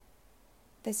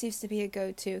This used to be a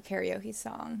go-to karaoke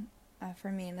song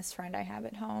for me and this friend I have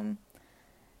at home.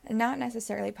 Not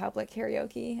necessarily public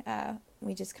karaoke.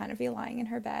 We just kind of be lying in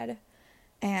her bed,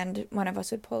 and one of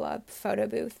us would pull up photo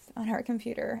booth on our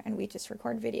computer, and we just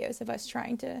record videos of us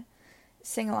trying to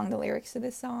sing along the lyrics of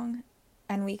this song.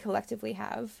 And we collectively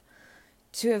have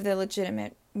two of the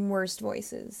legitimate worst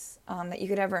voices that you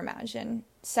could ever imagine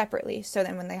separately. So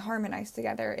then when they harmonize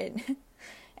together, it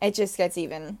it just gets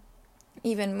even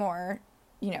more,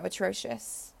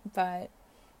 atrocious. But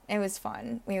it was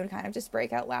fun. We would kind of just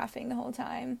break out laughing the whole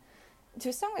time to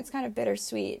a song that's kind of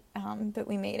bittersweet, but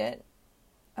we made it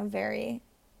a very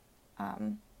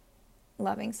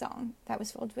loving song that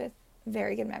was filled with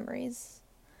very good memories,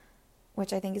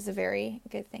 which I think is a very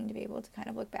good thing to be able to kind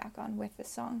of look back on with this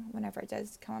song whenever it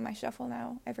does come on my shuffle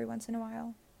now every once in a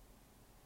while.